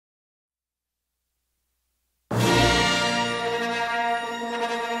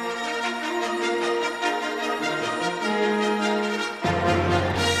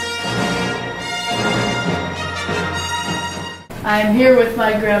I'm here with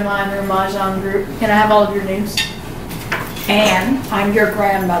my grandma and her Mahjong group. Can I have all of your names? Anne, I'm your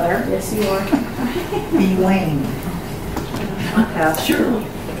grandmother. Yes, you are. Elaine. Shirley.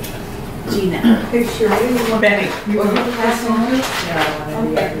 Gina. Hey, Shirley, you want Betty. You want to pass on it?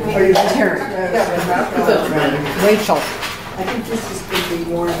 Yeah. Are you Terry. Rachel. I think this is going to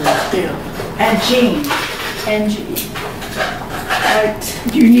be warmer. Yeah. And Jean. And G. Right.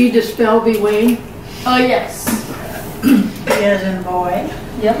 Do you need to spell Bewayne? Oh, yes. B as in boy.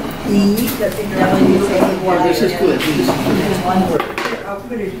 Yep. Yeah, this is good. This is One word. I'll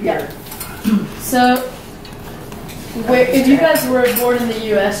put it Yeah. here. So, if you guys were born in the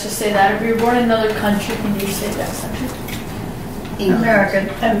U.S., just say that. If you were born in another country, can you say that country? American.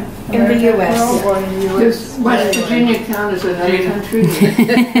 In the We're all U.S. born in the Does U.S. West Virginia count as another country?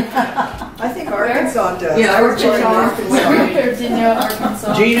 I think Arkansas does. Yeah, I was born in Arkansas. Arkansas. Virginia,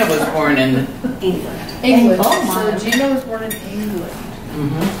 Arkansas. Gina was born in England. England. Oh, my. So Gina was born in England.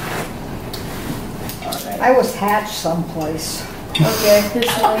 I was hatched someplace. Okay,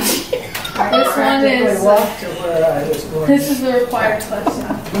 this one is. Walked to where I was born. This is the required question.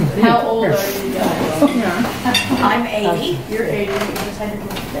 How old are you guys? I'm 80. You're 80. You just had your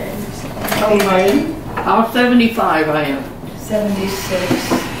birthday. Oh, my. How 75 I am. 76.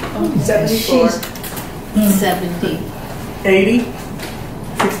 Oh, 74. 70. 80.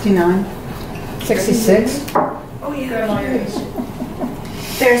 69. 66. Oh, yeah. Grandma, your age.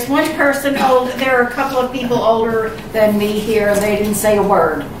 There's one person old. There are a couple of people older than me here, and they didn't say a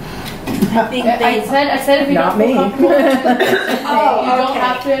word. I think I said if you Not don't feel me. comfortable, you don't okay.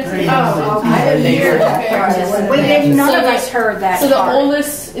 have to answer. Oh, I didn't hear that part. Okay. We didn't. None of us heard that. So the part.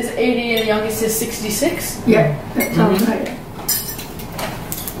 oldest is 80 and the youngest is 66? Yeah, that sounds right.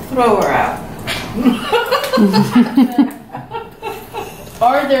 Throw her out.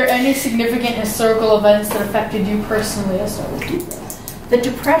 Are there any significant historical events that affected you personally? I'll start with you. The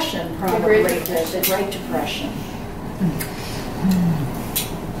Depression, probably. Great The Great Depression.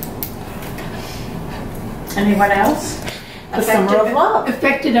 Anyone else? The Summer of Love.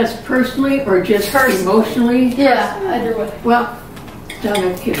 Affected us personally or just Personally. emotionally? Yeah, either way. Well, John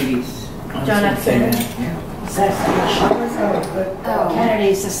F. Kennedy's. John F. Kennedy. Assassination. Oh,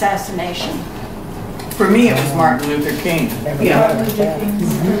 Kennedy's assassination. For me, it was Martin Luther King. Yeah.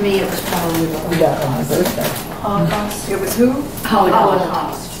 For me, it was probably the Holocaust. It was who?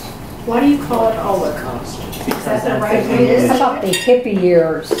 Holocaust. Why do you call it Holocaust? Is that the right way? How about the hippie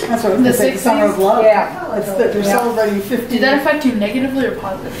years? That's what The the 60s? Summer of Love. Yeah. It's that they're celebrating 50 Did that affect you negatively or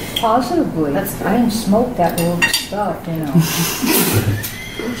positively? Positively. That's good. I didn't smoke that little stuff, you know.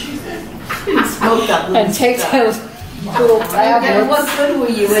 And take those little tablets. good were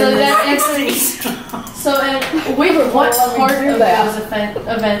you So in the that 60s? So, and wait, what part of those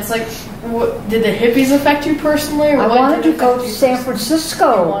events, like, did the hippies affect you personally, or I what wanted did to go affect to you San personally? You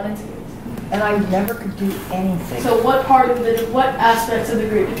Francisco, wanted to. and I never could do anything. So, what part of what aspects of the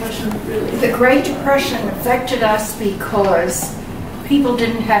Great Depression really? The Great Depression affected us because people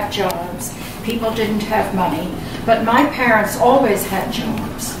didn't have jobs, people didn't have money, but my parents always had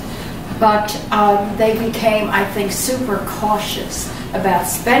jobs. But they became, I think, super cautious about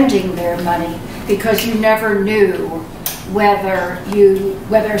spending their money because you never knew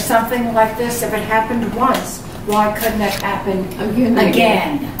whether something like this, if it happened once, why couldn't it happen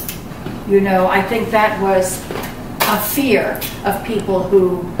again? You know, I think that was a fear of people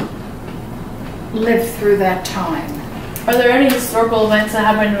who lived through that time. Are there any historical events that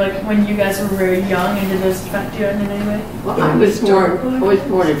happened, like, when you guys were very young, and did those affect you in any way? Well, I was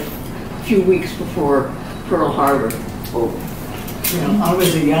born a few weeks before Pearl Harbor. You know, I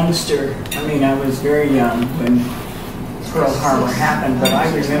was a youngster. I mean, I was very young when Pearl Harbor happened, but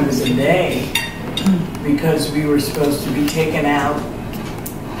I remember the day because we were supposed to be taken out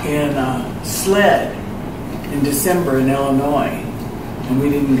in a sled in December in Illinois, and we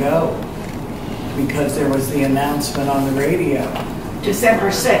didn't go because there was the announcement on the radio. December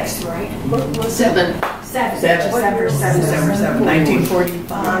 6th, right? 7. December 7th. December 7th,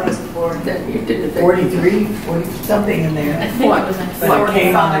 1945. I was born. Then you did it. 43, 40, something in I there. think it was in But it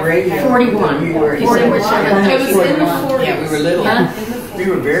came on the radio. 41. We were It was in the 40s. Yeah, we were little. Huh? We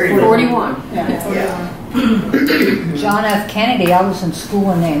were very little. 41. Yeah. John F. Kennedy, I was in school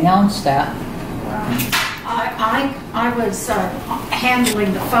when they announced that. I was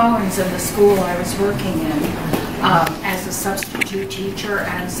handling the phones in the school I was working in as a substitute teacher,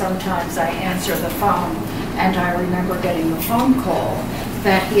 and sometimes I answer the phone, and I remember getting a phone call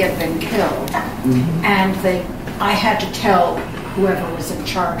that he had been killed, and I had to tell whoever was in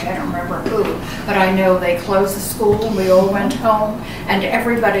charge, I don't remember who, but I know they closed the school and we all went home, and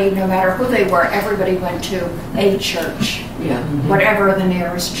everybody, no matter who they were, everybody went to a church Yeah. whatever the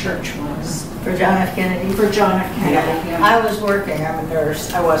nearest church was. For John F. Kennedy. For John F. Kennedy. Yeah. I was working, I'm a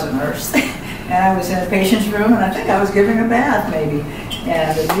nurse, I was a nurse. And I was in a patient's room and I think I was giving a bath maybe.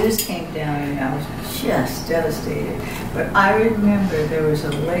 And the news came down and I was just devastated. But I remember there was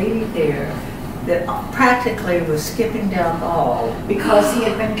a lady there that practically was skipping down the hall. Because he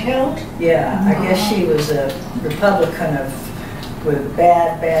had been killed? Yeah, I guess she was a Republican with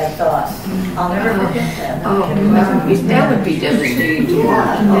bad thoughts. I'll never forget that. Oh, that would be devastating.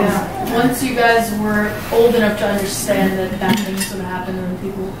 Yeah. Once you guys were old enough to understand that bad things would happen when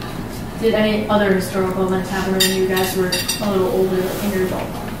people, did any other historical events happen when you guys were a little older in your adult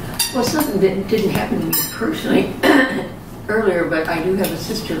life? Well, something that didn't happen to me personally earlier, but I do have a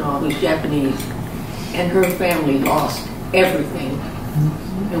sister-in-law who's Japanese, and her family lost everything,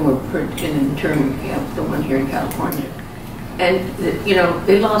 and were put in an internment camp, the one here in California. And, you know,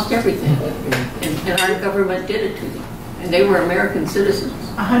 they lost everything, and our government did it to them. And they were American citizens.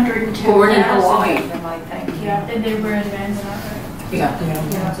 110,000 Born in Hawaii. of them, I think. Yeah, and they were in Vans and Art, right? Yeah.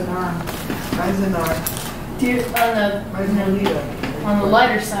 Do you, on the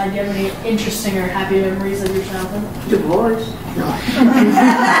lighter side, do you have any interesting or happy memories of your childhood? Divorce? No.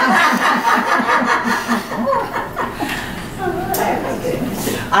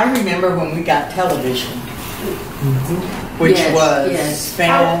 I remember when we got television, which Yes, was yes.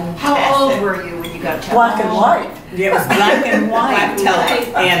 fantastic. How old were you when you got television? Black and white. It was black and white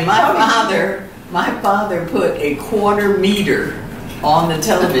television. And my father put a quarter meter on the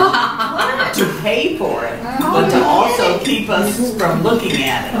television to pay for it, but to also keep us from looking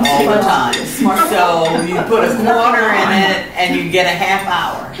at it all the time. So you put a quarter in it and you get a half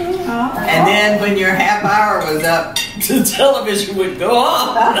hour. And then when your half hour was up, the television would go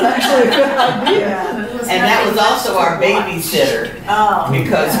on. That's actually a good idea. And that was also our babysitter,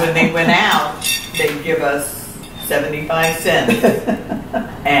 because when they went out, they'd give us 75 cents.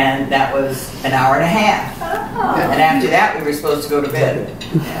 And that was an hour and a half. And after that, we were supposed to go to bed.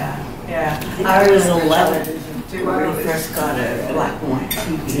 Yeah. I was 11 when we first got a black and white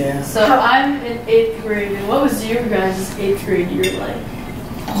TV. Yeah. So I'm in 8th grade, and what was your guys' 8th grade year like?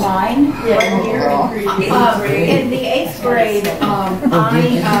 Mine? Yeah, your 8th grade. In the 8th grade,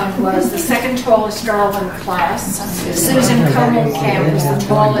 I was the second tallest girl in class. Susan Conan was the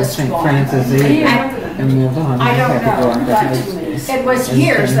tallest one. I don't know, but it was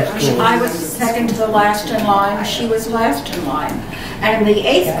years that I was second to the last in line, she was last in line. And in the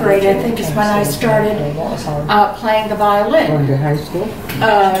 8th grade, I think, is when I started playing the violin. Going to high school?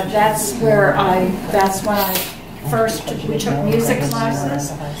 That's when I first took music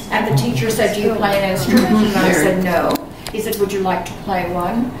classes, and the teacher said, "Do you play an instrument?" And I said, "No." He said, "Would you like to play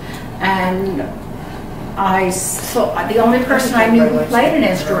one?" And the only person I knew who played an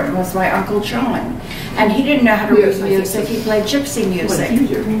instrument was my Uncle John. And he didn't know how to read music. He played gypsy music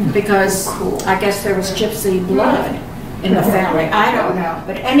because I guess there was gypsy blood in the family. I don't know.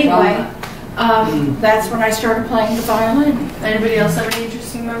 But anyway, that's when I started playing the violin. Anybody else have any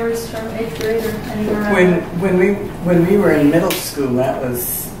interesting memories from 8th grade or anywhere around? When we were in middle school, that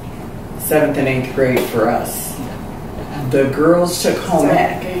was 7th and 8th grade for us. The girls took home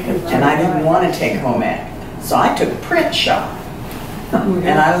ec, and I didn't want to take home ec, so I took print shop.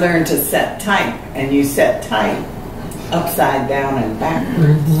 And I learned to set type, and you set type upside down and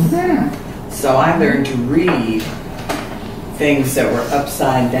backwards. So I learned to read things that were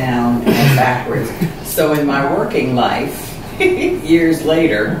upside down and backwards. So in my working life, years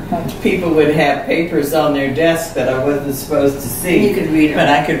later, people would have papers on their desk that I wasn't supposed to see. You could read them. But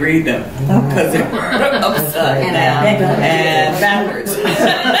I could read them because they were upside down and backwards.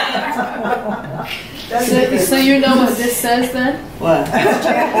 So you know what this says then? What? I have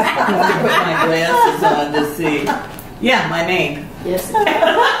to put my glasses on to see. Yeah, my name. Yes. I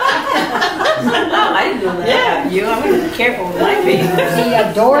didn't know that. Yeah, you. I'm going to be careful with my name.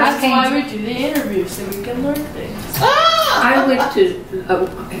 The doors That's why came. we do the interview, so we can learn things. I went to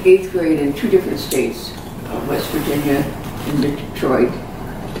 8th grade in 2 different states, West Virginia and Detroit.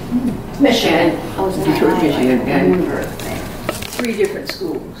 Michigan. I was in Detroit, Michigan, and 3 different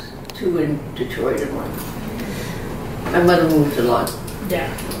schools, 2 in Detroit and 1. My mother moved a lot. Yeah.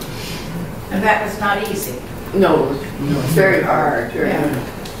 And that was not easy. No, it was very hard. Very hard.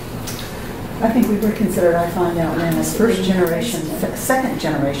 I think we were considered, I find out, then as first generation, second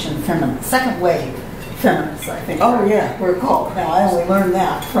generation feminist, second wave feminists, I think. Oh, yeah. We're called. Now, I only learned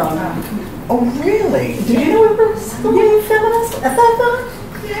that from. Oh, really? Did you know we were second wave feminists? Is that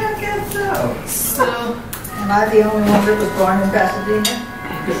feminist? Yeah, I guess so. So, Am I the only one that was born in Pasadena?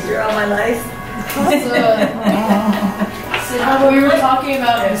 You're all my life. so we were talking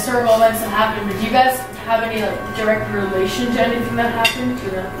about historical events that happened, but do you guys have any like direct relation to anything that happened?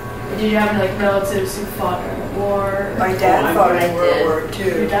 You know, or did you have any like relatives who fought in the war? My dad fought in World War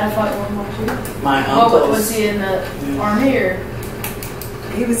Your II. dad fought in World War II. My Oh, uncles. was he in the army or?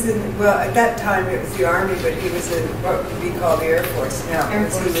 He was in, well, at that time it was the Army, but he was in what would be called the Air Force now. Air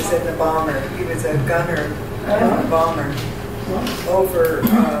because Force. He was in the bomber. He was a gunner on a bomber over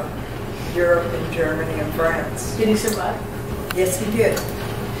Europe and Germany and France. Did he survive? Yes, he did.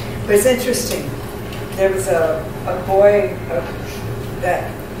 But it's interesting. There was a boy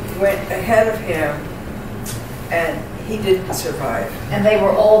that went ahead of him, and he didn't survive. And they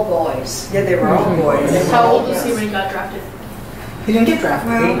were all boys. Yeah, they were all boys. How old was he when he got drafted? He didn't get drafted.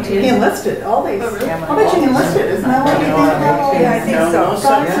 Well, He enlisted. All these. Oh, really? I bet you he enlisted. Isn't that what you think about all Yeah, I these? think No, so. most of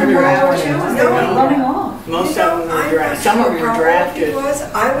them were drafted. They were running off. Most of them were I'm drafted. not Some of sure them were how old drafted. he was.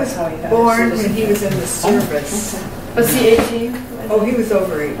 I was born when he was in the service. Was he 18? Oh, he was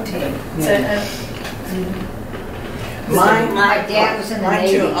over 18. So, My dad was in the My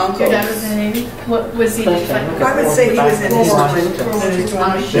Navy. two your dad uncles. was in the Navy? What was he? Like, I would say he was in his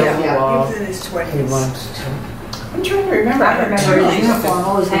 20s. Yeah. Yeah, he was in his He 20s. wants to. I'm trying to remember. I remember his uniform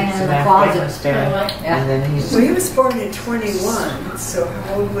always hanging in the closet. And then he's Well, he was born in 21, so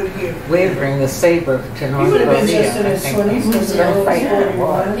how old would he have been? wavering the saber to North He would have been Korea. just in I his think 20s he's because gonna he was fight that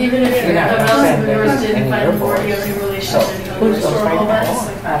war. 41. even if You're not a gonna relative send of yours them didn't any fight in the war, do you airborne. have any relation to any other Who's gonna historical fight that events?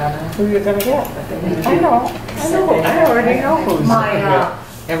 war? I don't know who you're gonna get. I know. I already know who's My, gonna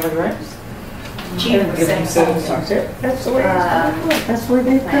get. Immigrants. Chief Give them citizenship. That's the way it's That's where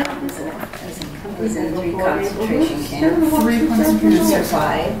they My aunt was in 3 concentration camps. 3 concentration camps.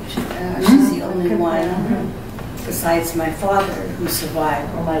 Survived. She's the only one besides my father who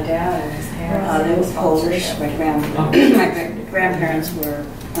survived. Well, my dad and his parents. They were Polish. My grandparents were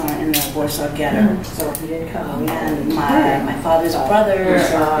in the Warsaw Ghetto. So he didn't come. And my father's brother was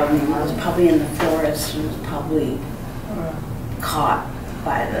probably in the forest and was probably caught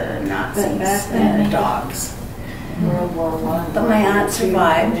by the Nazis and the dogs. World War I. But my aunt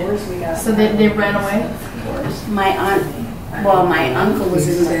survived. So they ran away? My aunt, well, my uncle was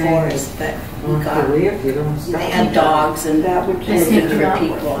in the forest, but he got, they had dogs and They looking sniffed them for out?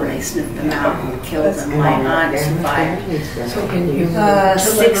 people and they sniffed them out and killed them. My aunt survived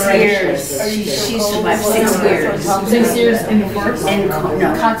 6 years. She survived 6 years. 6 years in the forest? In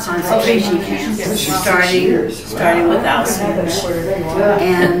concentration camps, starting with Auschwitz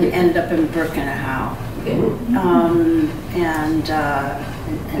and ended up in Birkenau. It's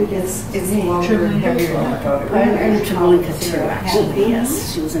longer and heavier than I thought it would. And Treblinka too, actually, yes.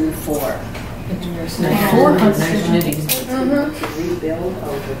 She was in 4. 4 concentration camps. Rebuild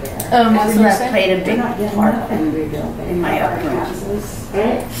over there. What were you saying? Played a big part in my upbringing.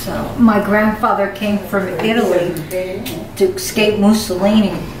 So, My grandfather came from Italy to escape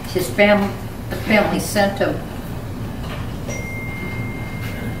Mussolini. The family sent him.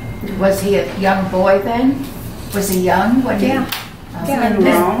 Was he a young boy then? Was he young when he? Yeah. in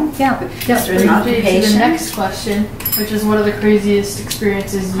Rome, Yeah. just Brings an me to the occupation. next question, which is what are the craziest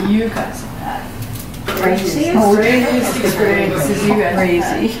experiences you guys have had? Crazy. Craziest experiences you guys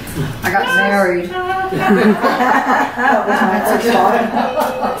have had. I got married.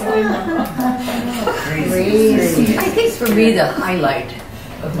 Crazy. I think for me the highlight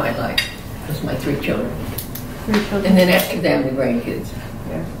of my life was my 3 children. 3 children. And then after them, the grandkids.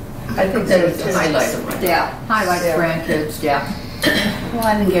 I think that was the highlight of my life. Yeah. I like grandkids. Yeah. Well,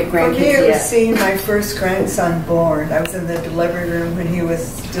 I didn't get For me, grandkids it was yet. seeing my first grandson born. I was in the delivery room when he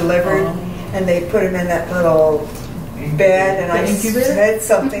was delivered, and they put him in that little bed, and I said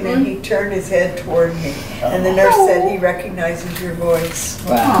something, and he turned his head toward me. And the nurse said, he recognizes your voice.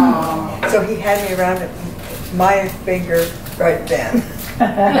 Wow. So he had me around my finger right then.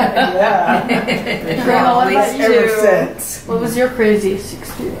 Grandma, what about Ever you? since. What was your craziest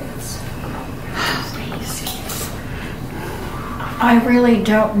experience? I really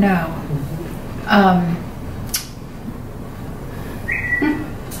don't know.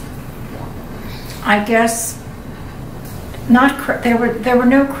 I guess not. There were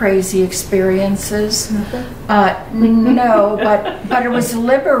no crazy experiences. No, but it was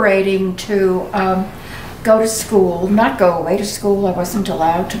liberating to go to school. Not go away to school. I wasn't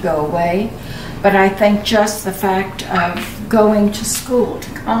allowed to go away. But I think just the fact of going to school, to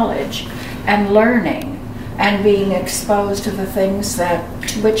college, and learning, and being exposed to the things to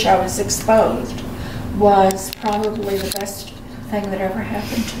which I was exposed was probably the best thing that ever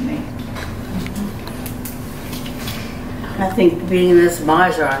happened to me. I think being in this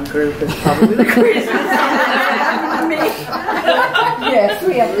Mahjong group is probably the craziest. Yes,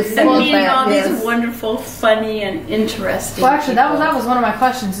 we have the same And meeting all yes. these wonderful, funny, and interesting. Well, actually, people. that was one of my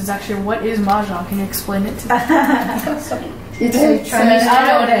questions. Is actually what is mahjong? Can you explain it to me? It's I mean, I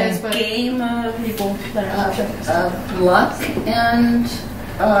know what it is, a but game of people that are mahjong. luck and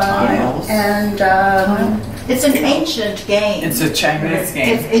Tiles. It's an ancient game. It's a Chinese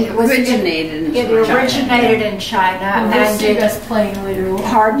game. It was originated in It China. originated in China, We'll and see you it, guys playing later.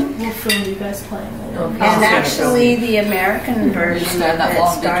 pardon? We'll film you guys playing later. Okay. And actually, the American version not that that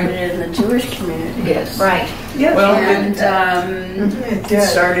long, did you? started in the Jewish community. Yes. Right. Well, And it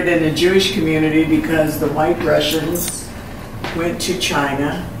started in the Jewish community because the white Russians went to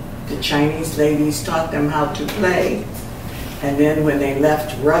China. The Chinese ladies taught them how to play. And then when they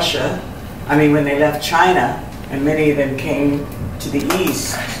left when they left China, and many of them came to the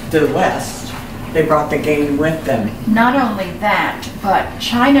east, to the west, they brought the game with them. Not only that, but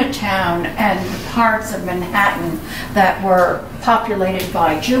Chinatown and parts of Manhattan that were populated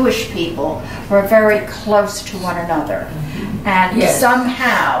by Jewish people were very close to one another. And Yes.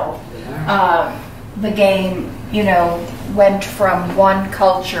 somehow the game, went from one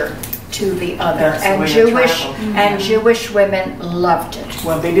culture to the other. That's the And way it Jewish women loved it.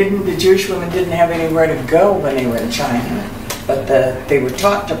 Well, the Jewish women didn't have anywhere to go when they were in China, but they were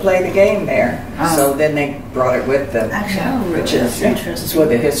taught to play the game there. So then they brought it with them, which is interesting. what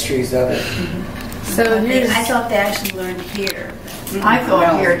the histories of it. So here's I thought they actually learned here. I thought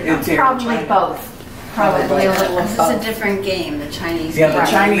Well, here, it's here in probably China. both. Probably a little of This is a both. different game. The Chinese Yeah, game. the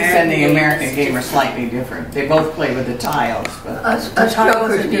Chinese and the American game is game are slightly different. They both play with the tiles, but Us tiles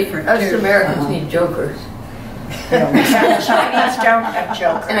jokers are need, different, us too. Americans need jokers. Chinese don't have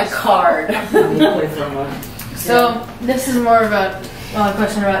jokers. and a card. So this is more of a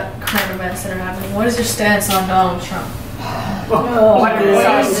question about current events that are happening. What is your stance on Donald Trump? What is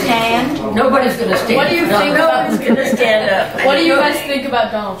our stand? Nobody's going to stand. What do you think about? gonna stand up. What do you guys think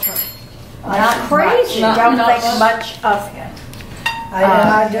about Donald Trump? Not crazy. Not- Don't not think much. much of him.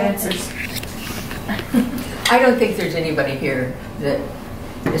 I don't. Answers. I don't think there's anybody here that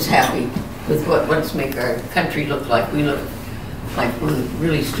is happy with what's make our country look like. We look like we're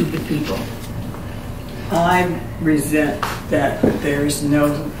really stupid people. I resent that there's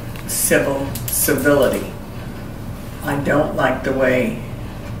no civility. I don't like the way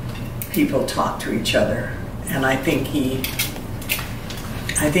people talk to each other, and I think he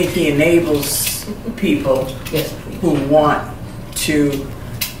enables people Yes. who want to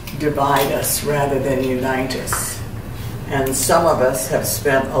divide us rather than unite us. And some of us have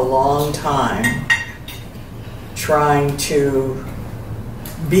spent a long time trying to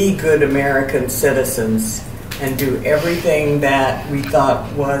be good American citizens and do everything that we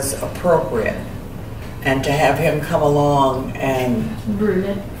thought was appropriate. And to have him come along and Ruin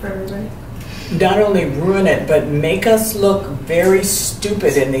it for everybody. not only ruin it, but make us look very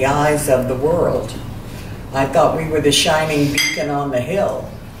stupid in the eyes of the world. I thought we were the shining beacon on the hill,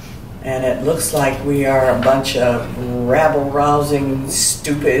 and it looks like we are a bunch of rabble-rousing,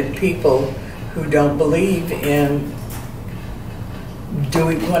 stupid people who don't believe in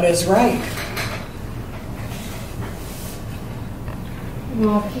doing what is right.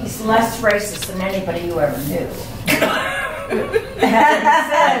 Well, he's less racist than anybody you ever knew.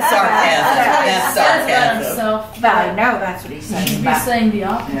 That's sarcasm. That's About sarcasm. himself. But I know that's what he's He saying should be about. saying the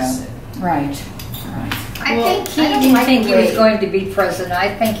opposite. Right. I think he didn't think he was going to be president.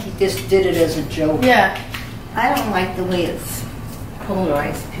 I think he just did it as a joke. Yeah. I don't like the way it's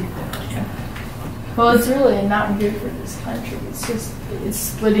polarized people. Well, it's really not good for this country. It's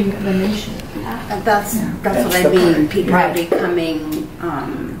splitting the nation. That's That's what I the mean. point. People are becoming,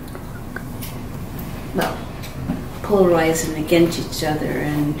 polarizing against each other,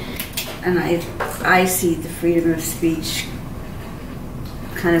 and I see the freedom of speech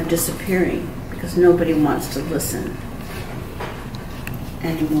kind of disappearing because nobody wants to listen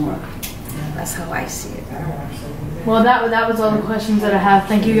anymore. That's how I see it. Well, that was all the questions that I have.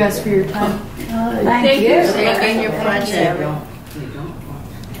 Thank you guys for your time. Thank you. And your project.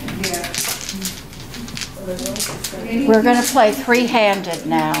 We're going to play three-handed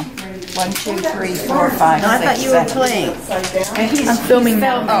now. 1, 2, 3, 4, 5, 6, No, I thought you were 7. playing. I'm filming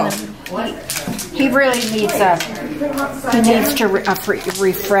now. He really needs a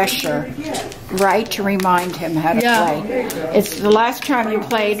refresher, right, to remind him how to play. It's the last time you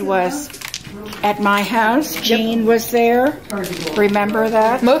played was at my house. Jean was there. Remember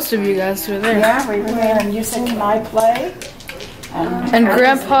that? Most of you guys were there. Yeah, we were there, and you said, "Can I play?" And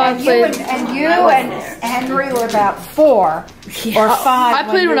Grandpa And you played. and Henry were about 4 or 5. I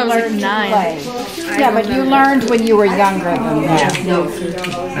played when I was like learned to 9. play. Yeah, but you learned when you were younger than that. No,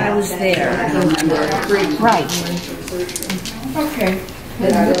 I was there. I remember. Right. Okay.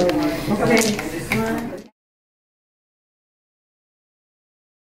 Okay.